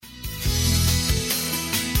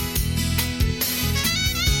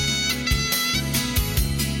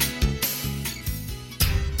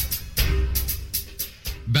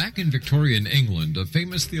Back in Victorian England, a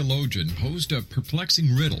famous theologian posed a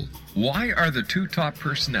perplexing riddle. Why are the two top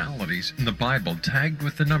personalities in the Bible tagged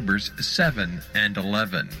with the numbers 7 and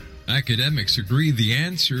 11? Academics agree the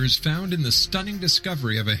answer is found in the stunning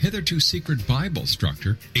discovery of a hitherto secret Bible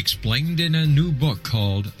structure explained in a new book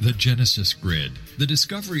called The Genesis Grid. The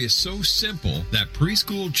discovery is so simple that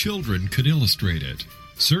preschool children could illustrate it.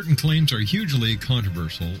 Certain claims are hugely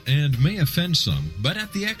controversial and may offend some, but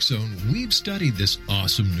at the X Zone, we've studied this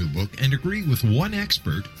awesome new book and agree with one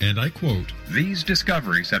expert, and I quote, "These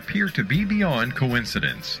discoveries appear to be beyond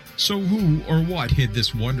coincidence." So who or what hid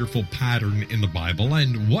this wonderful pattern in the Bible,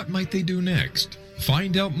 and what might they do next?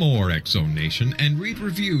 Find out more, X Zone Nation, and read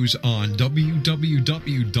reviews on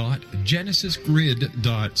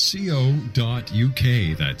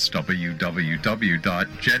www.genesisgrid.co.uk. That's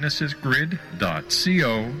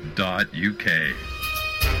www.genesisgrid.co.uk.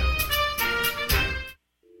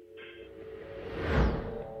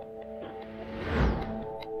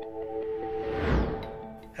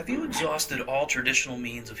 Have you exhausted all traditional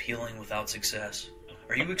means of healing without success?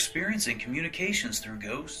 Are you experiencing communications through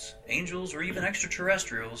ghosts, angels, or even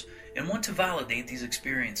extraterrestrials and want to validate these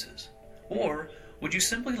experiences? Or would you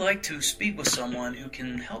simply like to speak with someone who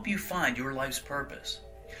can help you find your life's purpose?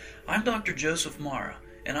 I'm Dr. Joseph Mara,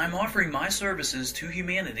 and I'm offering my services to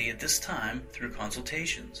humanity at this time through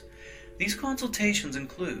consultations. These consultations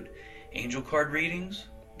include angel card readings,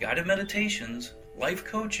 guided meditations, life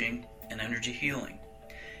coaching, and energy healing.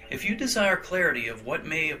 If you desire clarity of what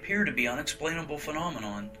may appear to be unexplainable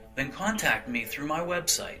phenomenon, then contact me through my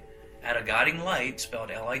website at aguidinglight, spelled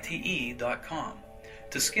LITE.com,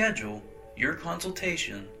 to schedule your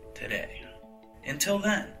consultation today. Until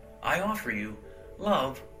then, I offer you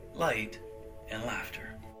love, light, and laughter.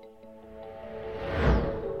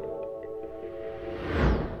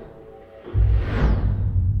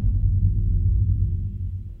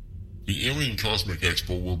 The Alien Cosmic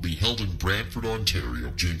Expo will be held in Brantford,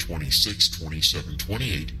 Ontario, June 26, 27,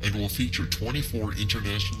 28, and will feature 24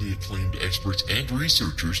 internationally acclaimed experts and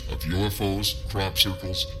researchers of UFOs, crop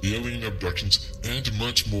circles, alien abductions, and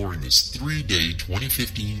much more in this 3-day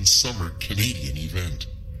 2015 summer Canadian event.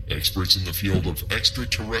 Experts in the field of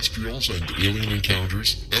extraterrestrials and alien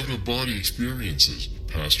encounters, out-of-body experiences,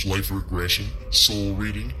 past life regression, soul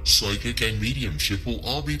reading, psychic, and mediumship will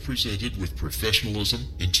all be presented with professionalism,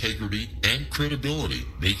 integrity, and credibility,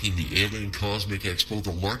 making the Alien Cosmic Expo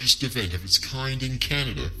the largest event of its kind in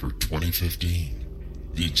Canada for 2015.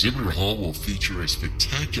 The exhibitor hall will feature a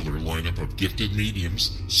spectacular lineup of gifted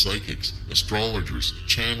mediums, psychics, astrologers,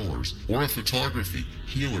 channelers, aura photography,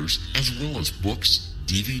 healers, as well as books,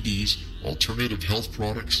 DVDs, alternative health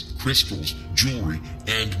products, crystals, jewelry,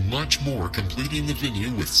 and much more, completing the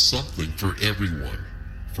venue with something for everyone.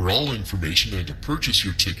 For all information and to purchase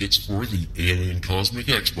your tickets for the Alien Cosmic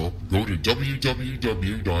Expo, go to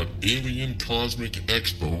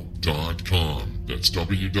www.aliencosmicexpo.com. That's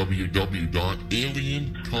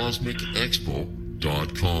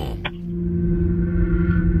www.aliencosmicexpo.com.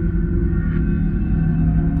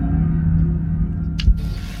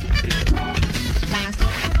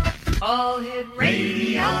 All Hit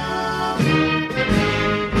Radio.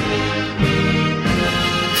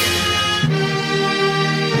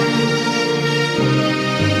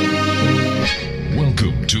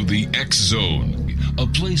 Welcome to the X Zone, a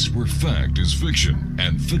place where fact is fiction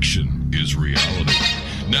and fiction is reality.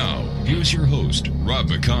 Now, here's your host, Rob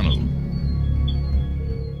McConnell.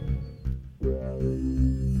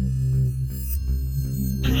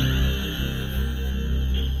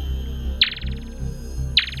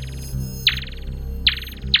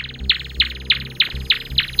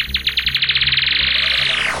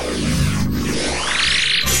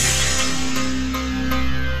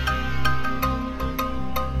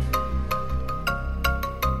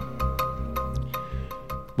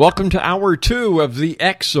 Welcome to Hour 2 of the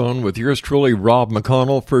X Zone with yours truly, Rob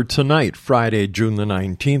McConnell, for tonight, Friday, June the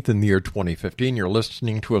 19th in the year 2015. You're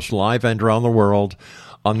listening to us live and around the world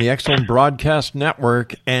on the X Zone Broadcast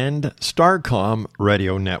Network and Starcom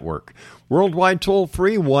Radio Network. Worldwide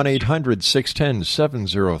toll-free,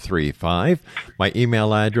 1-800-610-7035. My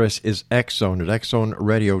email address is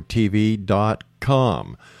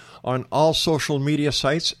xzone@xzoneradiotv.com. On all social media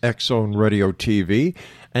sites, X Zone Radio TV,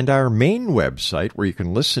 and our main website where you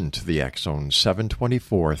can listen to the X Zone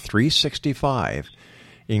 724, 365,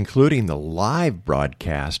 including the live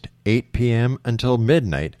broadcast, 8 p.m. until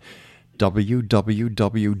midnight,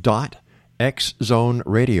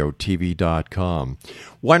 www.xzoneradiotv.com.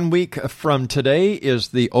 1 week from today is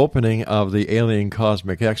the opening of the Alien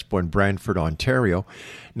Cosmic Expo in Brantford, Ontario.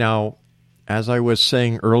 Now, as I was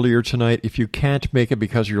saying earlier tonight, if you can't make it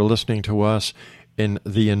because you're listening to us in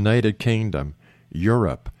the United Kingdom,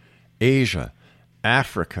 Europe, Asia,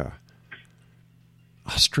 Africa,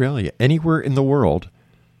 Australia, anywhere in the world,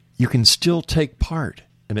 you can still take part,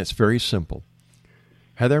 and it's very simple.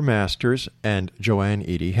 Heather Masters and Joanne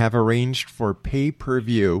Eady have arranged for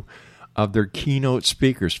pay-per-view of their keynote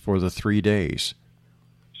speakers for the 3 days.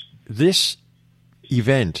 This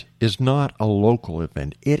event is not a local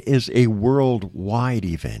event. It is a worldwide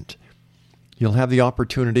event. You'll have the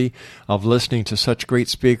opportunity of listening to such great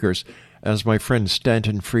speakers as my friend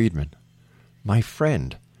Stanton Friedman, my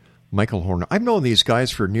friend Michael Horner. I've known these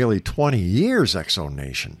guys for nearly 20 years, X-Zone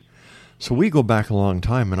Nation. So we go back a long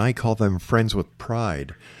time, and I call them friends with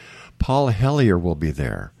pride. Paul Hellier will be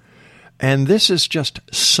there. And this is just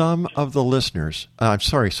some of the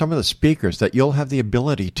some of the speakers that you'll have the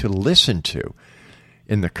ability to listen to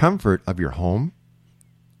in the comfort of your home,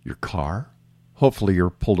 your car. Hopefully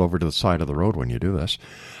you're pulled over to the side of the road when you do this.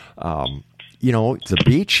 The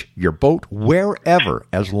beach, your boat, wherever,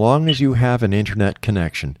 as long as you have an internet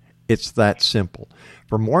connection. It's that simple.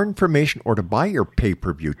 For more information or to buy your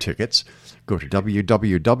pay-per-view tickets, go to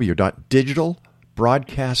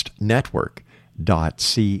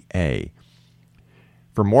www.digitalbroadcastnetwork.ca.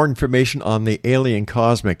 For more information on the Alien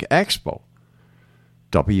Cosmic Expo,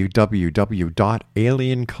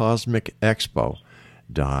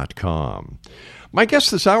 www.aliencosmicexpo.com. My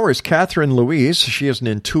guest this hour is Kathryn Louise. She is an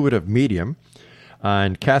intuitive medium,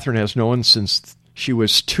 and Kathryn has known since she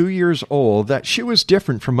was 2 years old that she was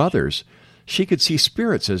different from others. She could see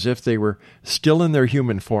spirits as if they were still in their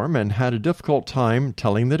human form and had a difficult time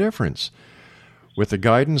telling the difference. With the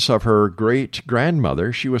guidance of her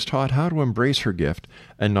great-grandmother, she was taught how to embrace her gift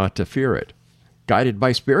and not to fear it. Guided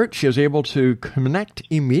by spirit, she is able to connect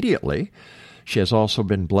immediately. She has also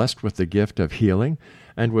been blessed with the gift of healing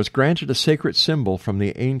and was granted a sacred symbol from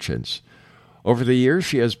the ancients. Over the years,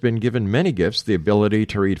 she has been given many gifts. The ability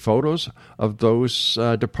to read photos of those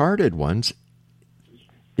departed ones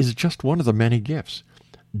is just one of the many gifts.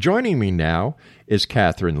 Joining me now is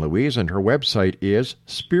Kathryn Louise, and her website is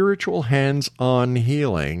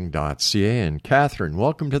spiritualhandsonhealing.ca. And Kathryn,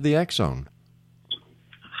 welcome to the X-Zone.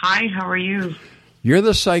 Hi, how are you? You're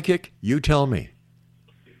the psychic. You tell me.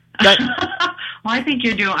 Well, I think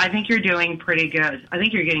you're doing pretty good. I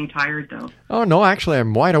think you're getting tired, though. Oh, no, actually,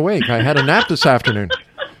 I'm wide awake. I had a nap this afternoon.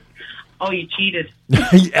 Oh, you cheated.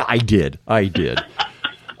 Yeah, I did.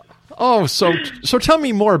 Oh, so tell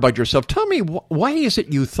me more about yourself. Tell me, why is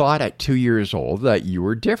it you thought at 2 years old that you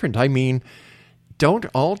were different? I mean, don't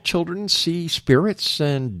all children see spirits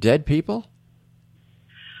and dead people?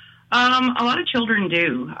 A lot of children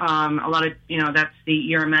do. A lot of, that's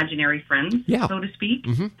your imaginary friends, so to speak.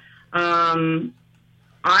 Mm-hmm.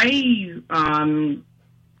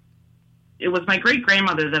 It was my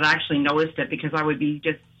great-grandmother that actually noticed it, because I would be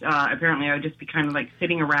apparently I would just be kind of like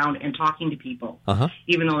sitting around and talking to people,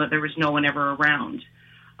 even though that there was no one ever around.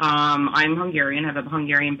 I'm Hungarian, I have a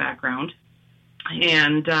Hungarian background.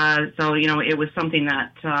 And so, it was something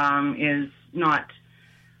that is not,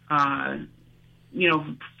 for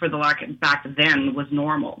the back then was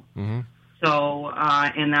normal. Mm-hmm. So,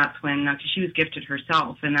 and that's when, cause she was gifted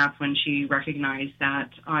herself, and that's when she recognized that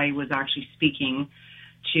I was actually speaking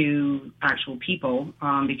to actual people,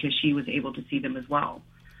 because she was able to see them as well.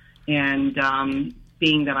 And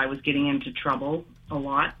being that I was getting into trouble a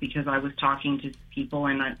lot because I was talking to people,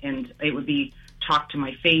 and it would be talk to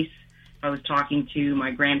my face. I was talking to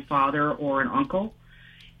my grandfather or an uncle,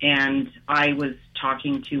 and I was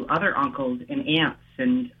talking to other uncles and aunts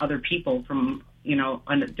and other people from,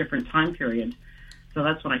 a different time period. So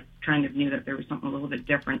that's when I kind of knew that there was something a little bit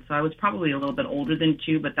different. So I was probably a little bit older than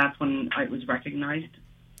 2, but that's when I was recognized,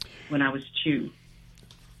 when I was 2.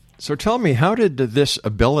 So tell me, how did this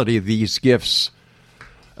ability, these gifts,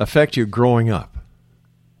 affect you growing up?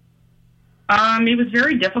 It was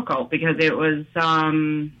very difficult because it was,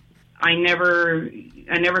 I never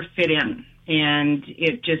fit in, and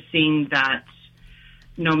it just seemed that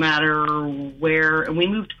no matter where, and we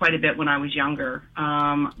moved quite a bit when I was younger,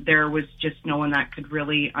 there was just no one that could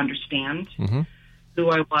really understand who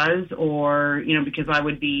I was, or, because I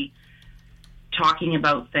would be talking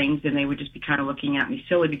about things and they would just be kind of looking at me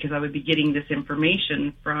silly because I would be getting this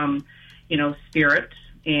information from, spirit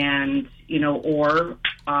and, or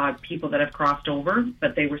people that have crossed over,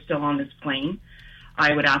 but they were still on this plane.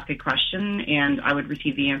 I would ask a question and I would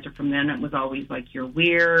receive the answer from them. It was always like, you're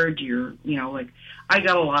weird, like I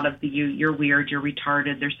got a lot of you're weird, you're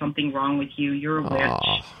retarded, there's something wrong with you, you're a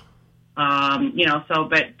witch.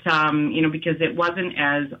 Because it wasn't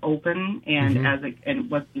as open and and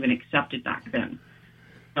wasn't even accepted back then.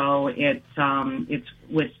 So it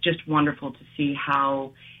was just wonderful to see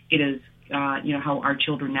how it is how our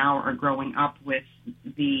children now are growing up with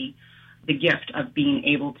the gift of being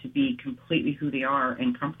able to be completely who they are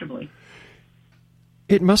and comfortably.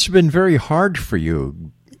 It must have been very hard for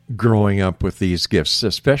you growing up with these gifts,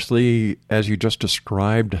 especially as you just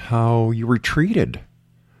described how you were treated.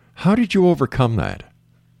 How did you overcome that?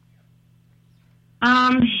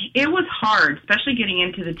 It was hard, especially getting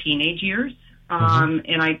into the teenage years.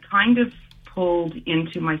 And I kind of pulled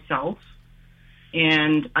into myself,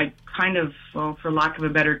 and I kind of, well, for lack of a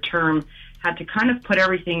better term, had to kind of put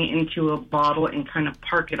everything into a bottle and kind of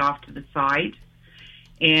park it off to the side.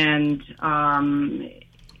 And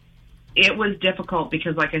it was difficult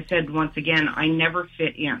because, like I said, once again, I never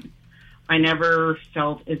fit in. I never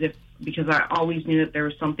felt as if, because I always knew that there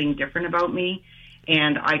was something different about me,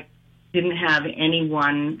 and I didn't have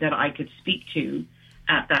anyone that I could speak to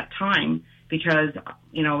at that time because,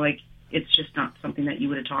 it's just not something that you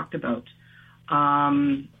would have talked about.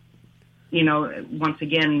 Once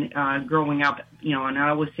again, growing up, and I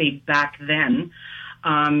always say back then,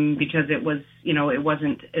 because it was, it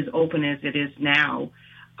wasn't as open as it is now.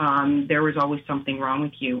 There was always something wrong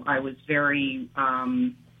with you. I was very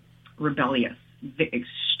rebellious,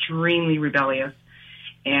 extremely rebellious.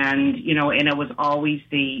 And, and it was always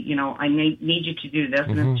I need you to do this.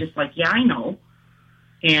 And it's just like, yeah, I know.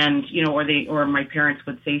 And, or my parents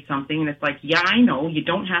would say something and it's like, yeah, I know. You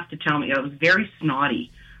don't have to tell me. I was very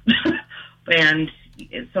snotty. And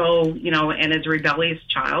so, and as a rebellious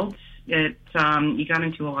child, you got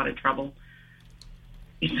into a lot of trouble.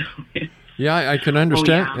 Yeah, I can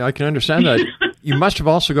understand. Oh, yeah. I can understand that. You must have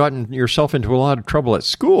also gotten yourself into a lot of trouble at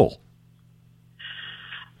school.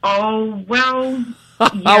 Oh, well,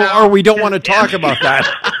 yeah. Or we don't want to talk about that.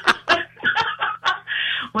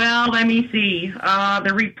 Well, let me see.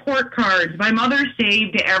 The report cards. My mother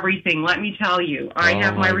saved everything, let me tell you. I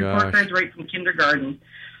have my report cards right from kindergarten.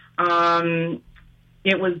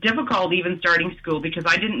 It was difficult even starting school because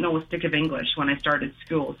I didn't know a stick of English when I started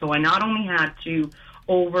school. So I not only had to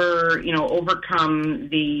overcome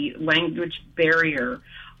the language barrier,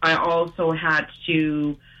 I also had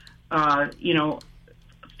to,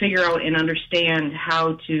 figure out and understand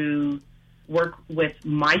how to work with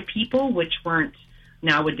my people, which weren't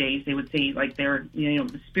nowadays, they would say like they're,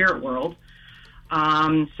 the spirit world.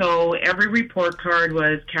 So every report card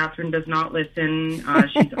was, Kathryn does not listen.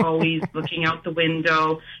 She's always looking out the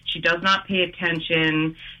window. She does not pay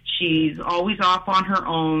attention. She's always off on her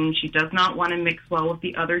own. She does not want to mix well with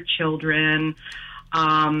the other children.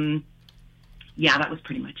 Yeah, that was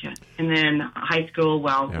pretty much it. And then high school,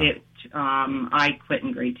 I quit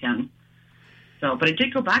in grade 10. So, but I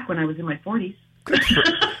did go back when I was in my 40s.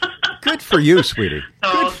 Good for you, sweetie.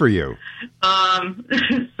 Good for you.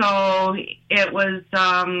 So it was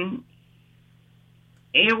kind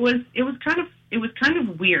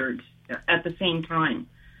of weird at the same time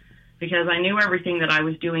because I knew everything that I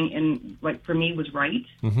was doing and for me was right,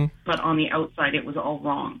 but on the outside it was all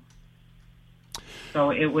wrong. So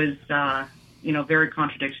it was very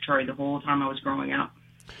contradictory the whole time I was growing up.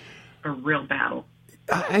 A real battle.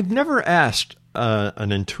 I've never asked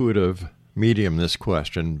an intuitive medium this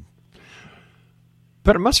question,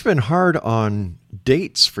 but it must have been hard on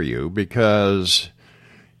dates for you because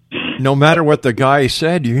no matter what the guy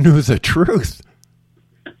said, you knew the truth.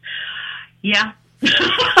 Yeah.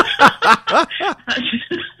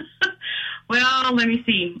 Well, let me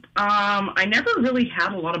see. I never really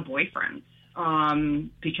had a lot of boyfriends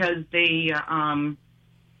because they...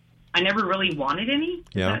 I never really wanted any,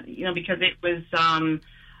 because it was, and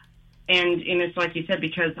it's like you said,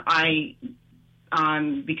 because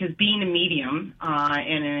because being a medium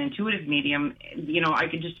and an intuitive medium, I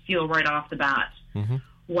could just feel right off the bat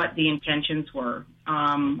what the intentions were.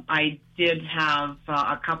 I did have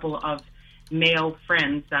a couple of male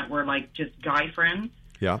friends that were just guy friends.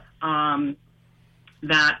 Yeah.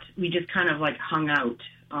 That we just kind of hung out.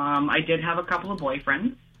 I did have a couple of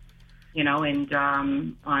boyfriends. And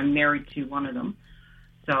I'm married to one of them.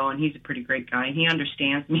 So, and he's a pretty great guy. He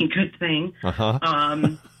understands me, good thing. But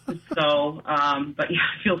yeah, I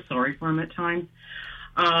feel sorry for him at times.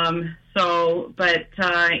 Yeah,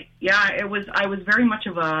 I was very much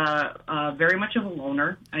of a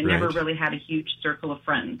loner. I never really had a huge circle of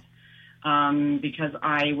friends, because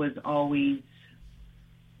I was always,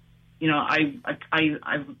 because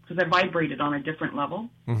I vibrated on a different level.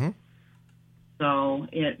 So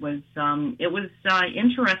it was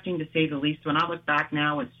interesting to say the least. When I look back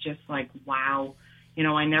now, it's just wow.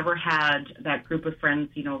 I never had that group of friends,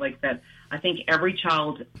 that. I think every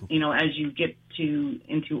child, as you get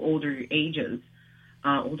into older ages,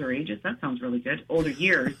 that sounds really good, older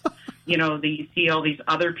years, you see all these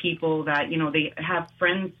other people that, they have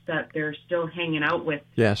friends that they're still hanging out with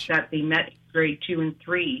Yes. that they met in grade 2 and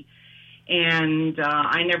 3. And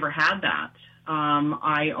I never had that.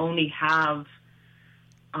 I only have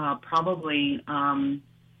probably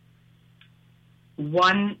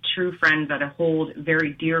one true friend that I hold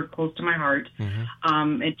very dear, close to my heart.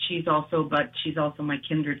 Mm-hmm. And she's also my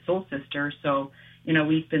kindred soul sister. So,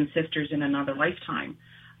 we've been sisters in another lifetime,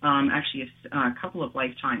 actually a couple of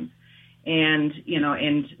lifetimes. And,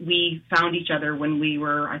 and we found each other when we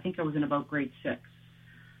were, I think I was in about grade 6.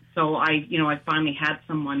 So I finally had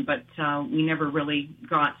someone, but we never really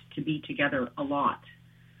got to be together a lot.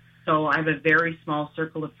 So I have a very small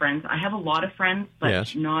circle of friends. I have a lot of friends, but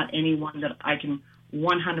Yes. not anyone that I can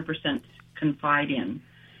 100% confide in.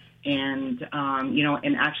 And,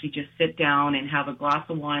 and actually just sit down and have a glass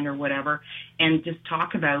of wine or whatever and just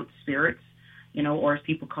talk about spirits, or as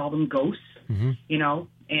people call them, ghosts, Mm-hmm.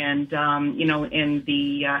 and, and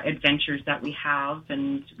the adventures that we have,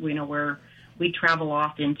 and, where we travel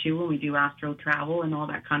off into when we do astral travel and all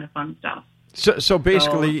that kind of fun stuff. So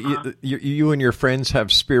basically, you and your friends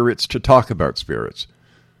have spirits to talk about spirits.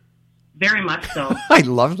 Very much so. I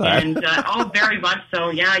love that. And, very much so.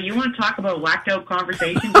 Yeah, you want to talk about whacked out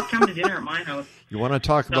conversations? Just come to dinner at my house. You want to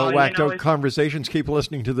talk about whacked out conversations? Keep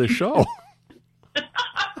listening to this show.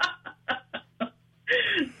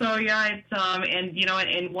 So yeah, it's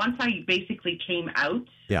and once I basically came out,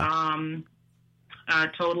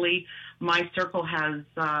 totally, my circle has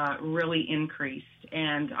really increased,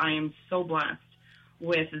 and I am so blessed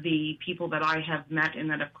with the people that I have met and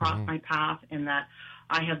that have crossed my path, and that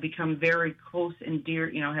I have become very close and dear,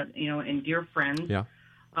 and dear friends,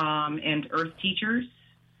 and earth teachers,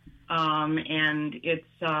 and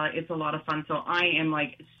it's a lot of fun. So I am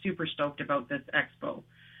super stoked about this expo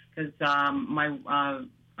because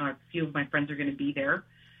a few of my friends are going to be there,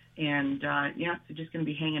 and so just going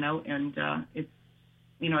to be hanging out, and it's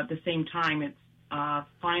at the same time it's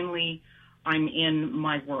finally I'm in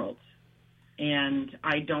my world, and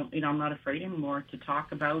I don't I'm not afraid anymore to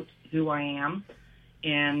talk about who I am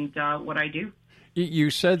and what I do. You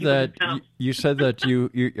said that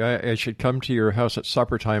I should come to your house at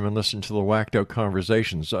supper time and listen to the whacked out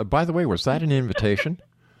conversations. By the way, was that an invitation?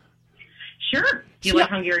 Sure. Do you like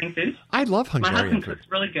Hungarian food? I love Hungarian food. My husband cooks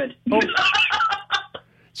really good. Oh.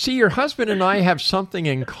 See, your husband and I have something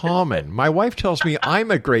in common. My wife tells me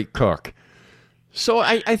I'm a great cook. So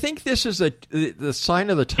I think this is the sign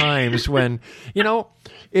of the times when,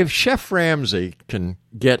 if Chef Ramsay can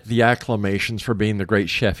get the acclamations for being the great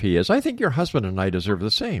chef he is, I think your husband and I deserve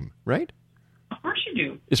the same, right? Of course you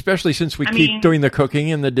do. Especially since we keep doing the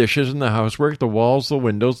cooking and the dishes and the housework, the walls, the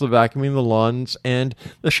windows, the vacuuming, the lawns, and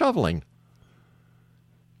the shoveling.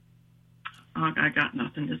 I got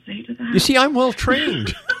nothing to say to that. You see, I'm well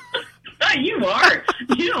trained. You are.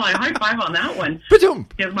 I high five on that one. Ba-doom.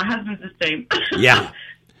 Because my husband's the same. Yeah.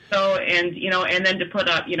 So, and then to put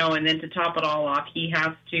up, and then to top it all off, he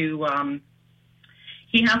has to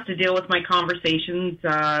deal with my conversations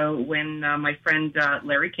when my friend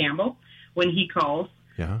Larry Campbell, when he calls.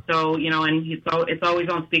 Yeah. So, and it's always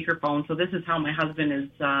on speakerphone. So this is how my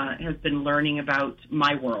husband has been learning about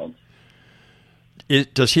my world.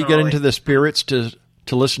 Does he get into the spirits to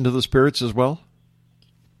listen to the spirits as well?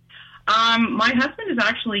 My husband is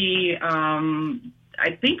actually,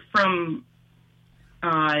 I think from,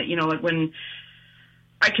 when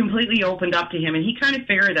I completely opened up to him, and he kind of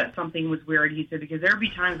figured that something was weird. He said, because there would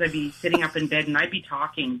be times I'd be sitting up in bed and I'd be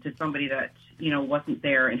talking to somebody that, wasn't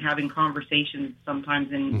there and having conversations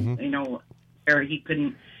sometimes where he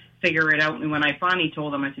couldn't figure it out. And when I finally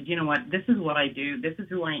told him, I said, you know what, this is what I do. This is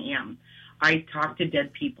who I am. I talk to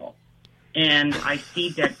dead people. And I see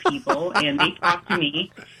dead people, and they talk to me,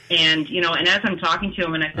 and and as I'm talking to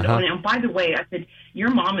him, and I said, oh, and by the way, I said, your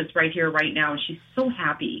mom is right here, right now, and she's so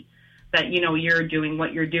happy that you're doing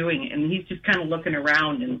what you're doing, and he's just kind of looking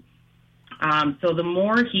around, and so the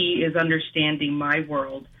more he is understanding my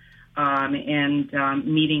world, and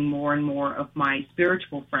meeting more and more of my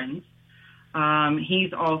spiritual friends,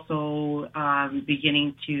 he's also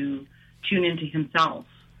beginning to tune into himself.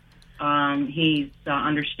 He's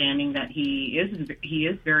understanding that he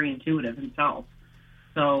is very intuitive himself.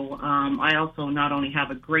 So I also not only have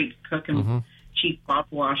a great cook and chief cloth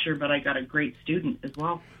washer, but I got a great student as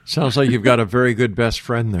well. Sounds like you've got a very good best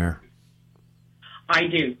friend there. I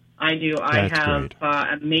do. That's I have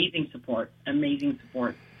amazing support.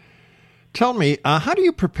 Tell me, how do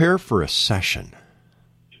you prepare for a session?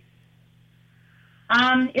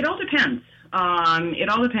 It all depends. It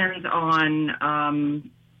all depends on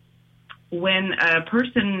when a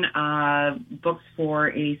person books for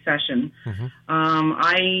a session,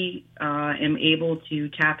 I am able to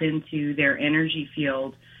tap into their energy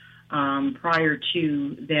field prior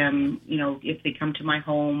to them, if they come to my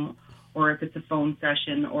home, or if it's a phone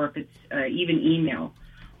session, or if it's even email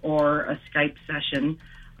or a Skype session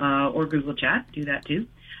or Google Chat, do that too.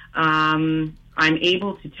 I'm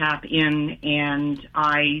able to tap in, and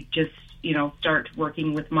I just, start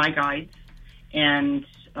working with my guides and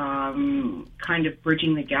kind of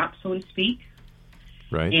bridging the gap, so to speak.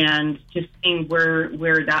 Right. And just seeing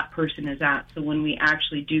where that person is at. So when we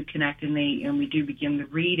actually do connect and we do begin the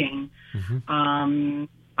reading, I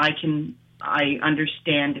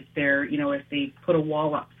understand if they're, if they put a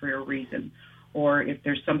wall up for a reason, or if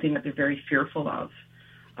there's something that they're very fearful of.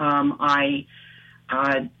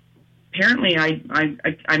 Apparently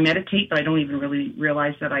I meditate, but I don't even really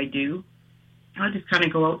realize that I do. I just kind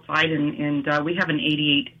of go outside, and we have an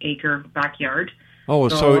 88-acre backyard. Oh,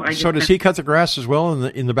 so does he cut the grass as well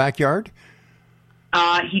in the backyard?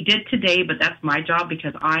 He did today, but that's my job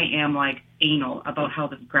because I am like anal about how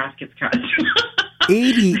the grass gets cut.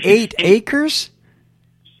 88 acres?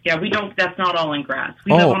 Yeah, we don't. That's not all in grass.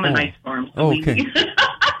 We live on a nice farm. So okay.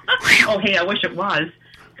 Hey, I wish it was,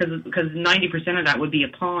 because 90% of that would be a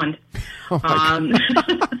pond. Oh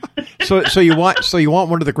so you want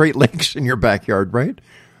one of the Great Lakes in your backyard, right?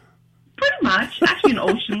 Pretty much. Actually, an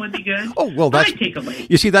ocean would be good. Oh, well, I'd take a lake.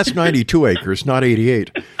 You see, that's 92 acres, not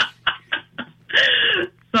 88.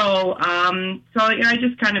 So I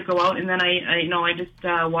just kind of go out, and then I just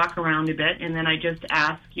walk around a bit, and then I just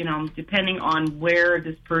ask, depending on where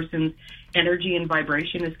this person's energy and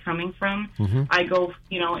vibration is coming from, I go,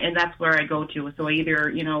 and that's where I go to. So I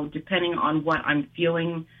either, depending on what I'm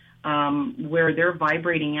feeling, where they're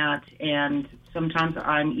vibrating at, and sometimes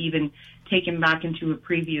I'm even taken back into a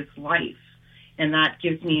previous life, and that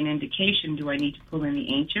gives me an indication: do I need to pull in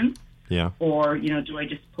the ancients, or do I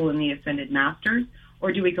just pull in the ascended masters,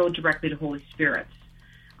 or do we go directly to Holy Spirit?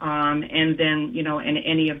 And then and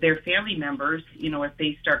any of their family members, if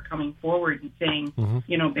they start coming forward and saying,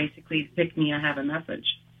 basically, pick me, I have a message.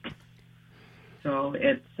 So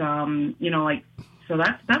it's so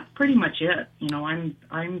that's pretty much it.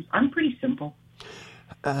 I'm pretty simple.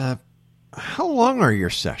 How long are your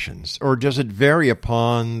sessions, or does it vary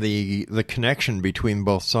upon the connection between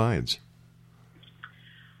both sides?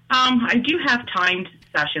 I do have timed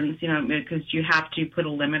sessions, because you have to put a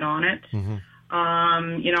limit on it.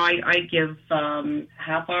 I give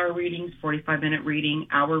half-hour readings, 45-minute reading,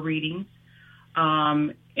 hour readings.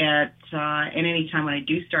 At any time when I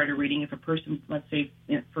do start a reading, if a person, let's say,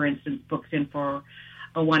 for instance, books in for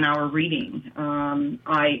a 1-hour reading,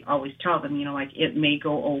 I always tell them, it may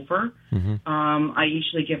go over. I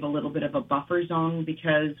usually give a little bit of a buffer zone,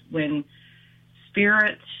 because when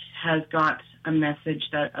Spirit has got a message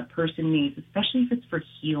that a person needs, especially if it's for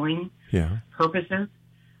healing purposes,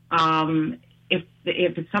 if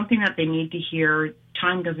it's something that they need to hear,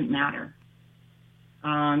 time doesn't matter.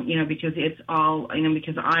 Because it's all,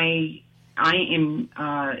 because I am,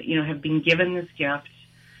 have been given this gift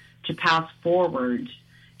to pass forward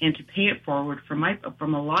and to pay it forward from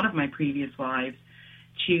a lot of my previous lives,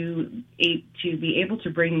 to be able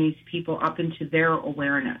to bring these people up into their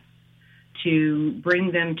awareness, to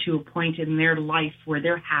bring them to a point in their life where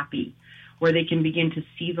they're happy, where they can begin to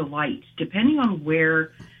see the light, depending on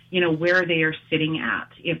where they are sitting at.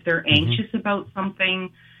 If they're anxious about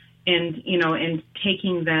something, and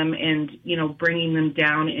taking them and, bringing them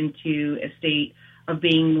down into a state of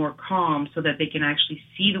being more calm, so that they can actually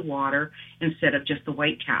see the water instead of just the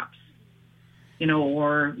white caps, and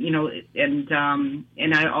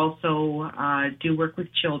I also do work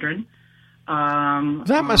with children.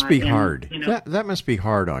 That must be hard. That must be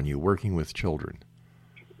hard on you, working with children.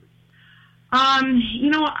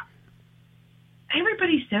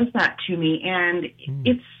 Everybody says that to me, and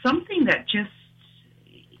it's something that just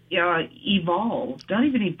evolved. Not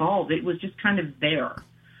even evolved. It was just kind of there.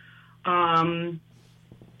 I'm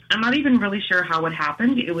not even really sure how it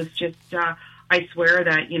happened. It was just, I swear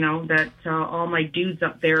that, all my dudes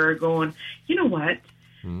up there are going, you know what?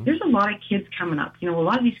 There's a lot of kids coming up. A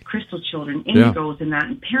lot of these crystal children, indigos and that,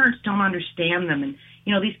 and parents don't understand them. And,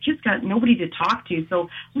 these kids got nobody to talk to. So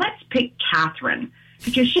let's pick Kathryn,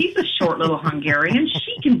 because she's a short little Hungarian.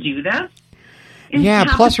 She can do this. And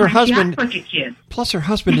plus her husband. Like a kid. Plus her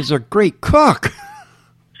husband is a great cook.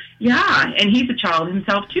 Yeah, and he's a child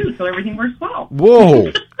himself too, so everything works well.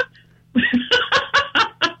 Whoa.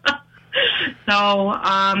 So,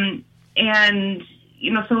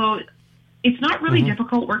 so it's not really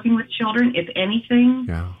difficult working with children. If anything,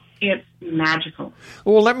 It's magical.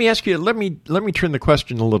 Well, let me ask you, let me turn the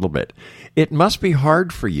question a little bit. It must be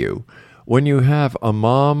hard for you when you have a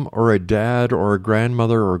mom or a dad or a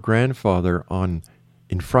grandmother or a grandfather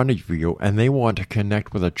in front of you and they want to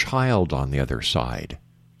connect with a child on the other side.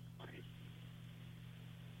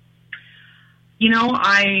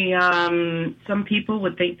 Some people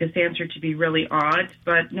would think this answer to be really odd,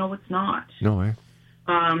 but no, it's not. No,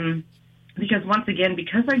 because once again,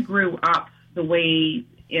 because I grew up the way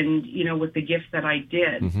with the gifts that I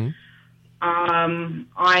did, mm-hmm.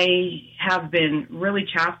 I have been really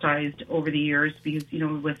chastised over the years because,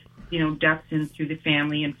 with, deaths in through the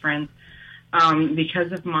family and friends,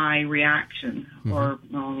 because of my reaction, mm-hmm. or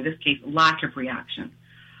in this case, lack of reaction.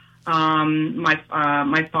 My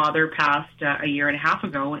father passed a year and a half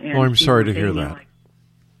ago. And I'm sorry to hear that.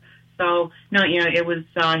 It was,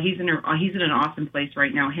 he's in an awesome place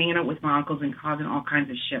right now, hanging out with my uncles and causing all kinds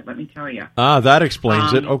of shit, let me tell you. That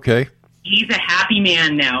explains it. Okay. He's a happy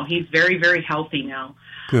man now. He's very, very healthy now.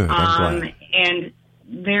 Good, I'm glad. And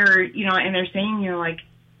they're, and they're saying, I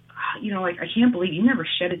can't believe you never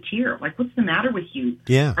shed a tear. Like, what's the matter with you?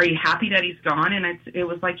 Yeah. Are you happy that he's gone? And it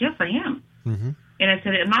was like, yes, I am. Mm-hmm. And I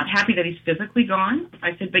said, I'm not happy that he's physically gone.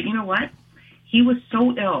 I said, but you know what? He was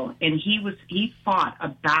so ill, and he fought a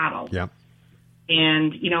battle. Yeah.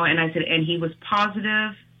 And, and I said, and he was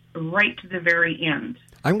positive right to the very end.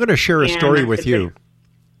 I'm going to share a story with you.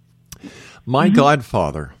 My mm-hmm.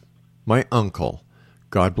 godfather, my uncle,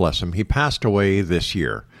 God bless him, he passed away this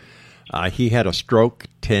year. He had a stroke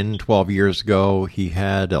 10, 12 years ago. He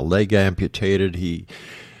had a leg amputated.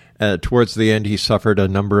 Towards the end, he suffered a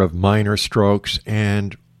number of minor strokes,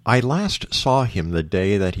 and I last saw him the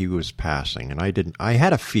day that he was passing, and I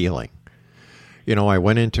had a feeling. I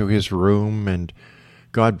went into his room, and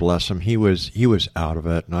God bless him, he was out of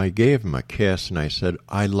it, and I gave him a kiss, and I said,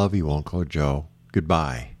 I love you, Uncle Joe.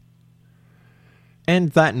 Goodbye.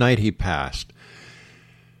 And that night he passed.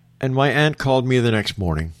 And my aunt called me the next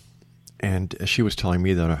morning, and she was telling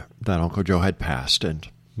me that Uncle Joe had passed, and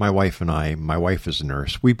my wife is a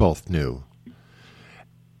nurse, we both knew.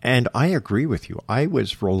 And I agree with you. I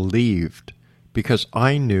was relieved because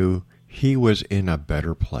I knew he was in a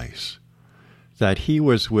better place, that he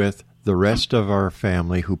was with the rest of our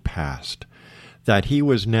family who passed, that he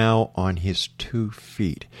was now on his 2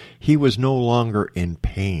 feet. He was no longer in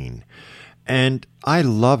pain. And I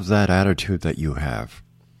love that attitude that you have.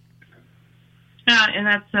 And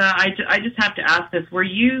that's, I just have to ask this. Was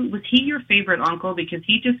he your favorite uncle? Because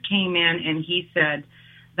he just came in and he said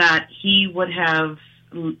that he would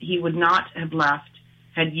not have left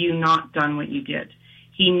had you not done what you did.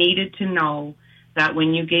 He needed to know that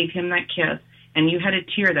when you gave him that kiss and you had a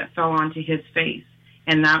tear that fell onto his face,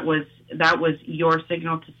 and that was your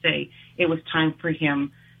signal to say it was time for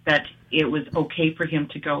him, that it was okay for him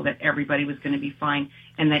to go, that everybody was going to be fine,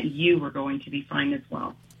 and that you were going to be fine as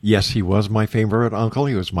well. Yes, he was my favorite uncle.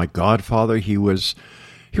 He was my godfather. He was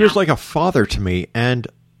like a father to me. And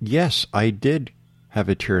yes, I did have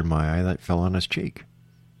a tear in my eye that fell on his cheek.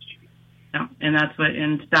 Yeah, and that's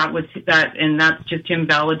just him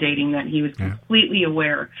validating that he was completely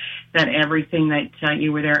aware that everything that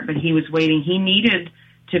you were there, but he was waiting. He needed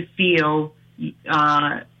to feel,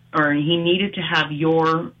 or he needed to have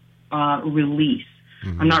your release.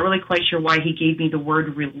 Mm-hmm. I'm not really quite sure why he gave me the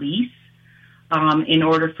word release. In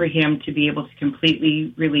order for him to be able to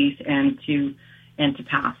completely release and to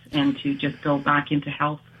pass and to just go back into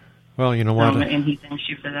health. Well, you know what? And he thanks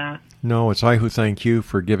you for that. No, it's I who thank you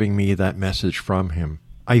for giving me that message from him.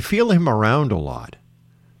 I feel him around a lot.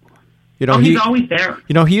 He's always there.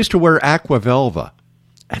 He used to wear Aquavelva,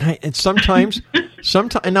 and sometimes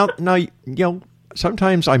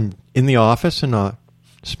sometimes I'm in the office and I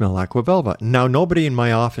smell Aquavelva. Now, nobody in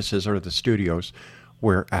my offices or the studios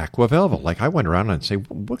wear Aquavelva. Like, I went around and say,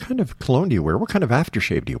 what kind of cologne do you wear? What kind of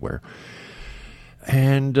aftershave do you wear?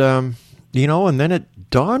 And, and then it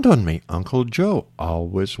dawned on me, Uncle Joe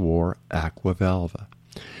always wore Aquavelva.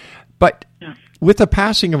 But with the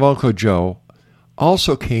passing of Uncle Joe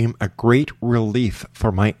also came a great relief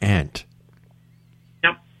for my aunt.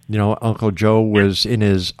 Yep. Uncle Joe was in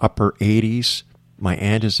his upper 80s. My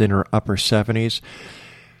aunt is in her upper 70s.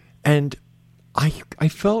 And I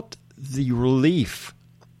felt the relief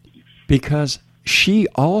because she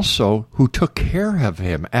also, who took care of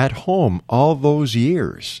him at home all those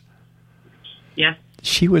years,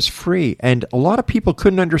 she was free. And a lot of people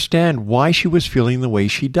couldn't understand why she was feeling the way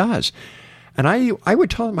she does. And I would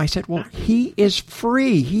tell them, I said, well, he is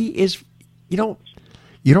free. He is, you don't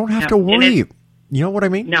have to worry. You know what I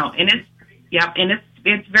mean? No, and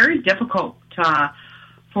it's very difficult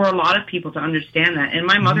for a lot of people to understand that. And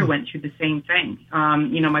my mother went through the same thing.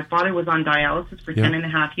 My father was on dialysis for 10 and a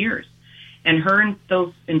half years. And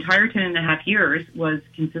those entire 10 and a half years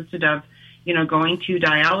consisted of, going to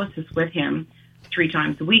dialysis with him 3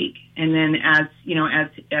 times a week. And then as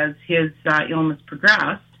his illness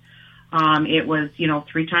progressed, it was,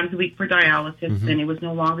 3 times a week for dialysis, and he was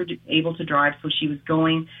no longer able to drive. So she was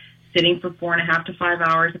sitting for 4.5 to 5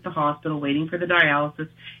 hours at the hospital, waiting for the dialysis,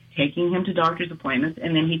 taking him to doctor's appointments,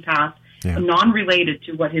 and then he passed, non-related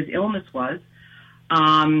to what his illness was.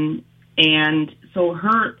 And so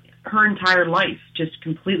her entire life just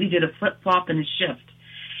completely did a flip-flop and a shift.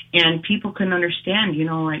 And people couldn't understand,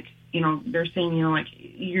 they're saying,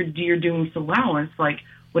 you're doing so well. And it's like,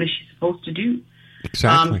 what is she supposed to do?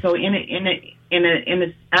 Exactly. So in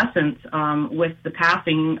its essence, with the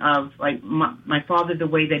passing of my father the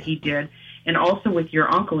way that he did, and also with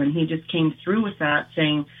your uncle, and he just came through with that,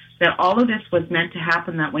 saying that all of this was meant to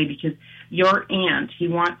happen that way because your aunt, he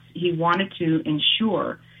wanted to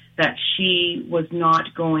ensure that she was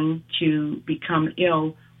not going to become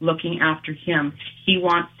ill looking after him. He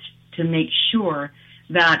wants to make sure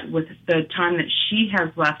that with the time that she has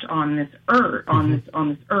left on this earth, on this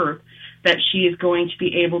earth, that she is going to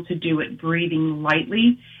be able to do it breathing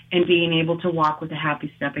lightly and being able to walk with a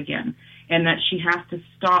happy step again, and that she has to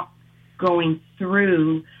stop going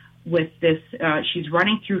through with this. She's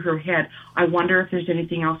running through her head, I wonder if there's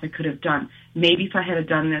anything else I could have done. Maybe if I had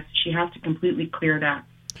done this. She has to completely clear that.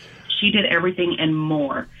 She did everything and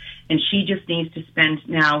more, and she just needs to spend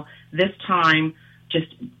now this time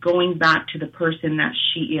just going back to the person that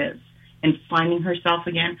she is and finding herself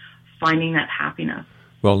again, finding that happiness.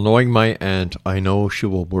 Well, knowing my aunt, I know she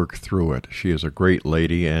will work through it. She is a great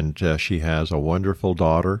lady, and she has a wonderful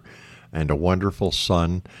daughter and a wonderful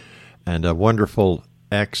son and a wonderful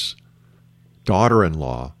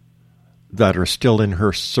ex-daughter-in-law that are still in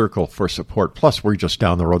her circle for support. Plus, we're just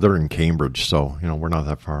down the road. They're in Cambridge, so, we're not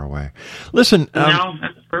that far away. Listen. No,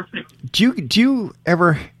 that's perfect. Do you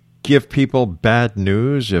ever give people bad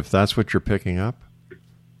news if that's what you're picking up?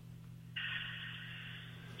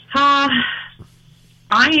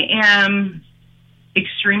 I am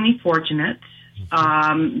extremely fortunate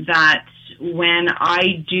that when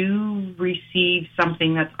I do receive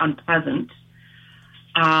something that's unpleasant,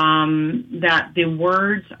 that the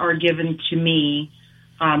words are given to me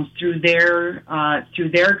through their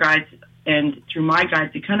guides and through my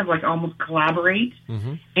guides. They kind of like almost collaborate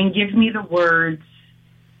and give me the words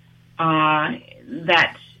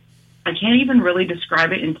that I can't even really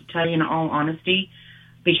describe it, and to tell you in all honesty,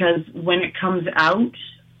 because when it comes out,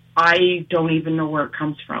 I don't even know where it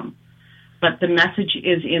comes from. But the message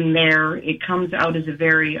is in there. It comes out as a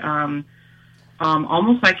very,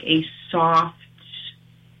 almost like a soft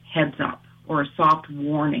heads up or a soft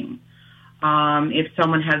warning. If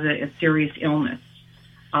someone has a serious illness,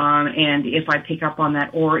 and if I pick up on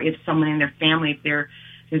that, or if someone in their family,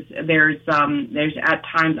 if there's at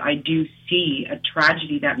times I do see a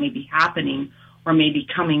tragedy that may be happening or may be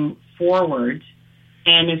coming forward,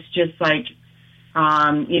 and it's just like,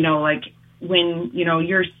 like when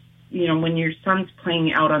when your son's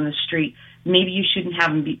playing out on the street, maybe you shouldn't have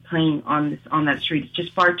him be playing on that street. It's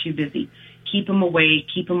just far too busy. Keep him away.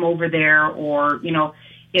 Keep him over there, or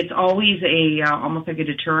it's always almost like a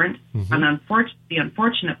deterrent. And the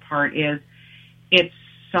unfortunate part is it's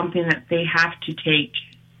something that they have to take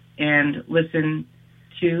and listen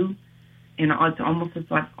to, and it's almost as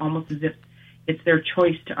if it's their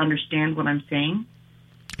choice to understand what I'm saying.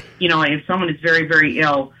 If someone is very, very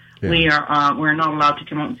ill, we're not allowed to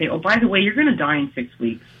come out and say, oh, by the way, you're going to die in 6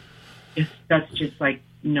 weeks. That's just like,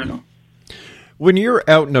 no. When you're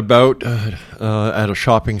out and about at a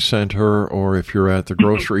shopping center, or if you're at the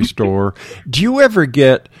grocery store, do you ever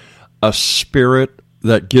get a spirit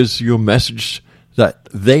that gives you a message that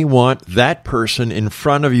they want that person in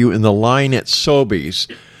front of you in the line at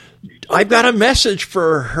Sobeys? I've got a message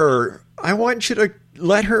for her. I want you to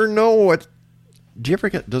let her know what... Do you ever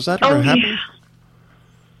get... Does that ever happen? Yeah.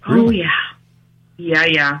 Really? Oh, yeah.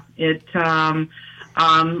 Yeah. It,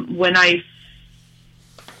 when I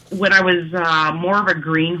was more of a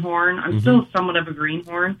greenhorn, I'm still somewhat of a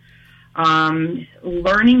greenhorn,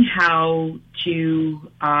 learning how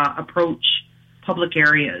to approach public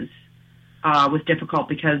areas was difficult,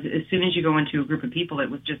 because as soon as you go into a group of people,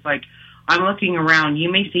 it was just like, I'm looking around.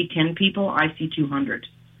 You may see 10 people, I see 200.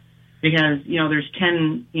 Because, there's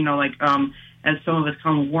 10, as some of us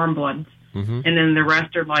call them, warm bloods. And then the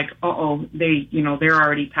rest are like, they're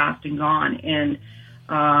already passed and gone. And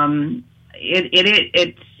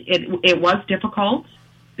it was difficult,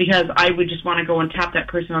 because I would just want to go and tap that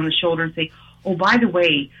person on the shoulder and say, oh, by the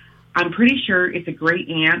way, I'm pretty sure it's a great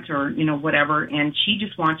aunt or, whatever, and she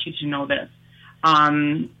just wants you to know this.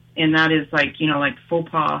 And that is like faux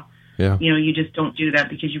pas. Yeah. You just don't do that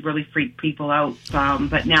because you really freak people out.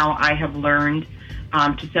 But now I have learned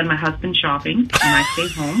to send my husband shopping, and I stay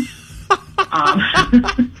home.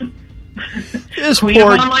 Queen of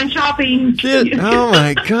online shopping. Oh,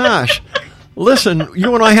 my gosh. Listen,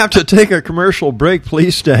 you and I have to take a commercial break.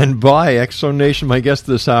 Please stand by. X-Zone Nation, my guest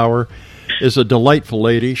this hour, is a delightful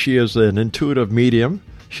lady. She is an intuitive medium.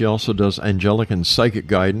 She also does angelic and psychic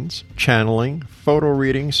guidance, channeling, photo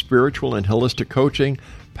reading, spiritual and holistic coaching,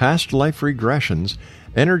 past life regressions,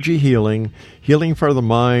 energy healing, healing for the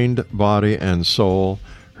mind, body, and soul.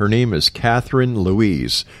 Her name is Kathryn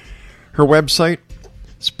Louise. Her website,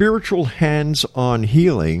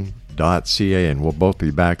 spiritualhandsonhealing.ca, and we'll both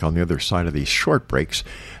be back on the other side of these short breaks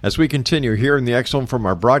as we continue here in the X-Zone from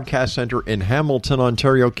our broadcast center in Hamilton,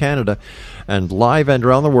 Ontario, Canada, and live and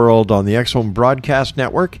around the world on the X-Zone Broadcast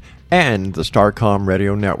Network and the Starcom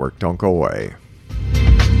Radio Network. Don't go away.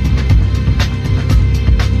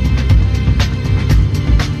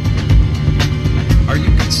 Are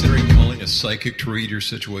you considering calling a psychic to read your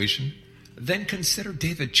situation? Then consider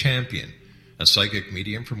David Champion, a psychic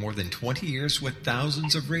medium for more than 20 years with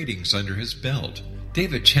thousands of readings under his belt.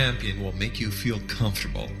 David Champion will make you feel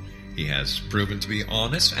comfortable. He has proven to be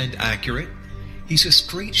honest and accurate. He's a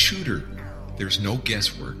straight shooter. There's no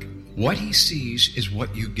guesswork. What he sees is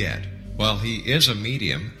what you get. While he is a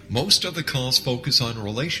medium, most of the calls focus on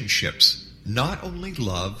relationships, not only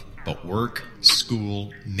love, but work,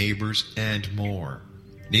 school, neighbors, and more.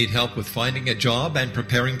 Need help with finding a job and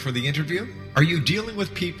preparing for the interview? Are you dealing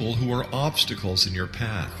with people who are obstacles in your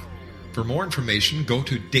path? For more information, go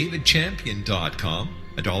to davidchampion.com,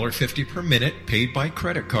 $1.50 per minute paid by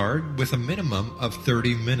credit card with a minimum of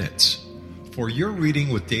 30 minutes. For your reading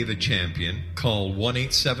with David Champion, call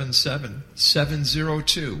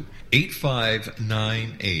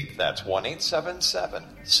 1-877-702-8598. That's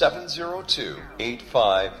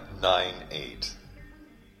 1-877-702-8598.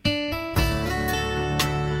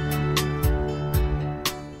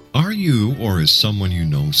 Are you or is someone you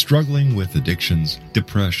know struggling with addictions,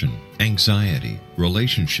 depression, anxiety,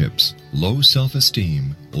 relationships, low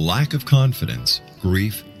self-esteem, lack of confidence,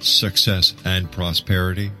 grief, success, and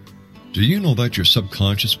prosperity? Do you know that your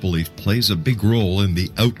subconscious belief plays a big role in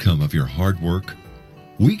the outcome of your hard work?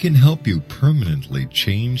 We can help you permanently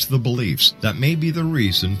change the beliefs that may be the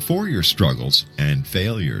reason for your struggles and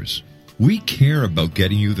failures. We care about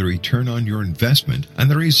getting you the return on your investment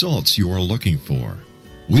and the results you are looking for.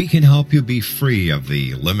 We can help you be free of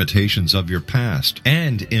the limitations of your past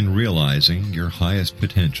and in realizing your highest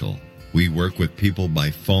potential. We work with people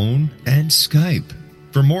by phone and Skype.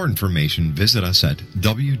 For more information, visit us at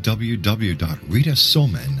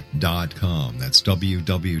www.ritasoman.com. That's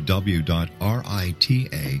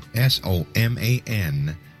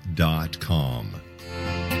www.ritasoman.com.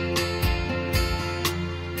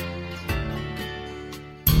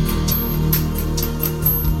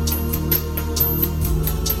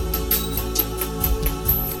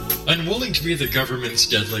 Unwilling to be the government's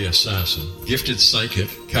deadly assassin, gifted psychic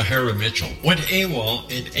Kahara Mitchell went AWOL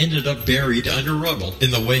and ended up buried under rubble in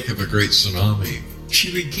the wake of a great tsunami.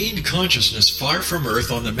 She regained consciousness far from Earth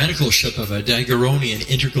on the medical ship of a Dagaronian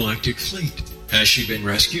intergalactic fleet. Has she been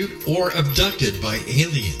rescued or abducted by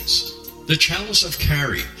aliens? The Chalice of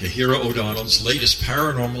Carrie, Kahira O'Donnell's latest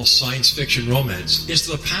paranormal science fiction romance, is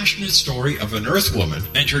the passionate story of an Earthwoman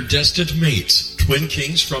and her destined mates, twin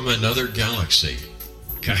kings from another galaxy.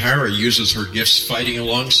 Kahara uses her gifts fighting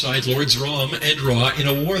alongside Lords Rom and Ra in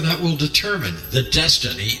a war that will determine the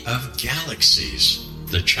destiny of galaxies.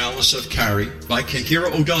 The Chalice of Carrie by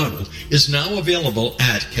Kahira O'Donnell is now available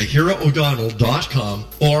at KahiraO'Donnell.com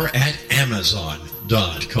or at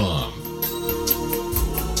Amazon.com.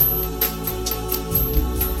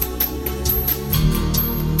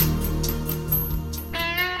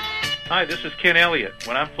 Hi, this is Ken Elliott.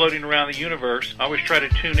 When I'm floating around the universe, I always try to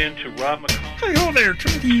tune in to Rob McConnell. Hey ho there,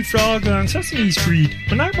 Timothy Frog on Sesame Street.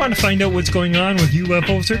 When I want to find out what's going on with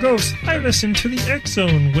UFOs or ghosts, I listen to the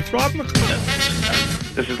X-Zone with Rob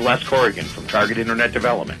McConnell. This is Les Corrigan from Target Internet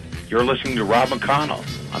Development. You're listening to Rob McConnell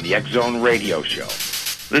on the X-Zone Radio Show.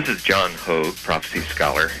 This is John Hogue, Prophecy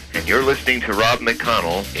Scholar, and you're listening to Rob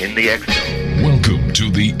McConnell in the X-Zone. Welcome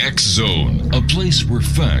to the X-Zone, a place where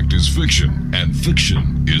fact is fiction and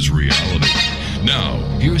fiction is reality. Now,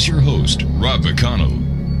 here's your host, Rob McConnell.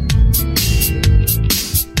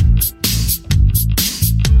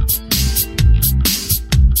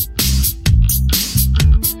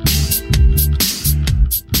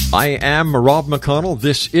 I am Rob McConnell.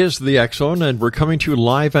 This is the X-Zone, and we're coming to you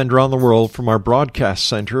live and around the world from our broadcast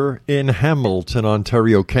center in Hamilton,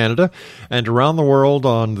 Ontario, Canada, and around the world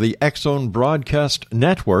on the X-Zone Broadcast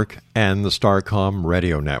Network and the Starcom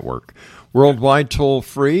Radio Network. Worldwide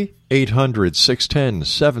toll-free,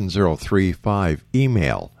 800-610-7035.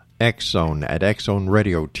 Email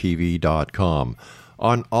xzone@xzoneradiotv.com.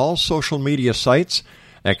 On all social media sites,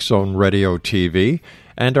 X-Zone Radio TV,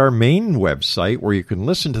 and our main website where you can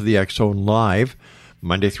listen to the X-Zone live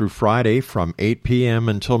Monday through Friday from 8 p.m.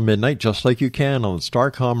 until midnight, just like you can on the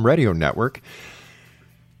Starcom Radio Network,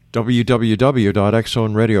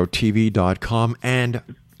 www.xzoneradiotv.com, and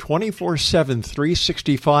 24/7,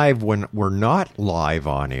 365 when we're not live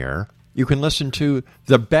on air. You can listen to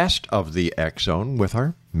the best of the X-Zone with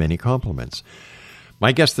our many compliments.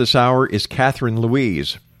 My guest this hour is Kathryn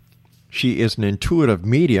Louise. She is an intuitive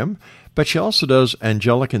medium, but she also does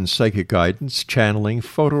angelic and psychic guidance, channeling,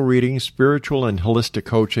 photo reading, spiritual and holistic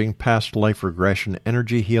coaching, past life regression,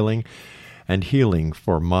 energy healing, and healing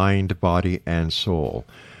for mind, body, and soul.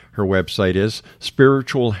 Her website is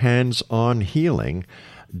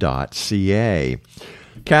spiritualhandsonhealing.ca.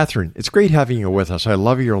 Kathryn, it's great having you with us. I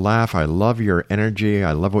love your laugh. I love your energy.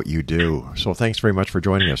 I love what you do. So thanks very much for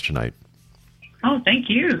joining us tonight. Oh, thank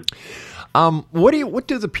you. What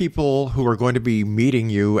do the people who are going to be meeting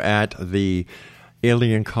you at the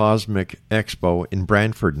Alien Cosmic Expo in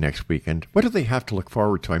Brantford next weekend, what do they have to look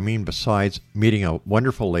forward to? I mean, besides meeting a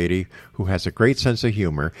wonderful lady who has a great sense of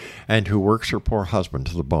humor and who works her poor husband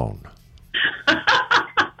to the bone.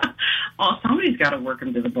 Oh, somebody's got to work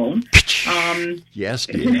him to the bone. Yes,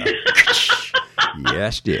 dear.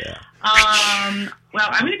 Yes, dear. Well,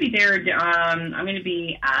 I'm going to be there. I'm going to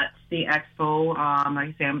be at the expo. Like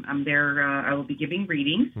I say, I'm there. I will be giving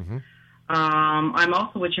readings. Mm-hmm. I'm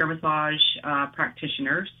also a chair massage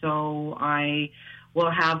practitioner, so I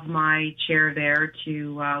will have my chair there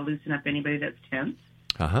to loosen up anybody that's tense.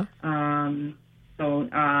 Uh-huh.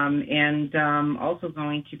 Also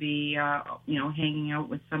going to be, hanging out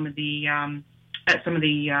with some of the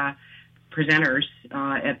presenters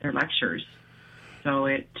at their lectures. So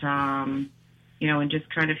and just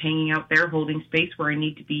kind of hanging out there, holding space where it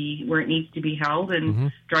needs to be held, and mm-hmm.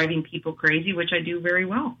 driving people crazy, which I do very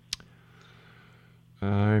well.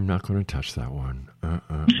 I'm not going to touch that one.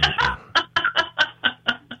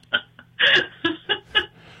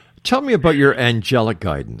 Tell me about your angelic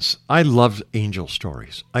guidance. I love angel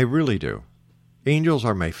stories. I really do. Angels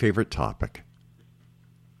are my favorite topic.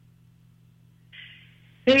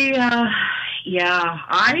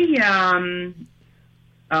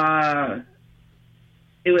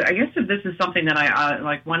 I guess that this is something that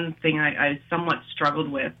I one thing I somewhat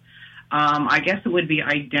struggled with. I guess it would be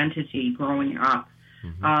identity growing up.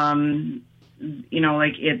 Mm-hmm.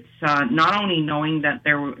 It's not only knowing that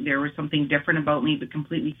there was something different about me, but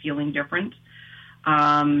completely feeling different.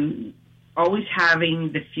 Always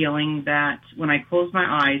having the feeling that when I closed my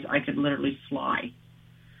eyes, I could literally fly.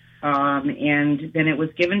 And then it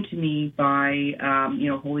was given to me by,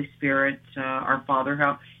 Holy Spirit, our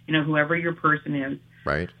Father, whoever your person is.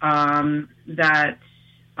 Right. That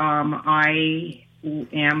I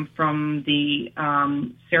am from the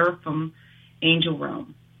Seraphim angel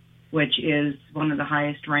realm, which is one of the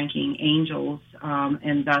highest ranking angels,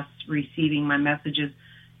 and thus receiving my messages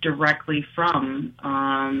directly from,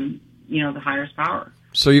 the highest power.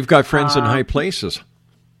 So you've got friends in high places.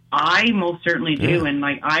 I most certainly do,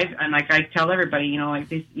 yeah. I tell everybody, I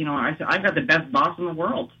said, I've got the best boss in the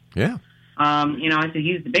world. Yeah. I said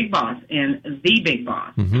he's the big boss and the big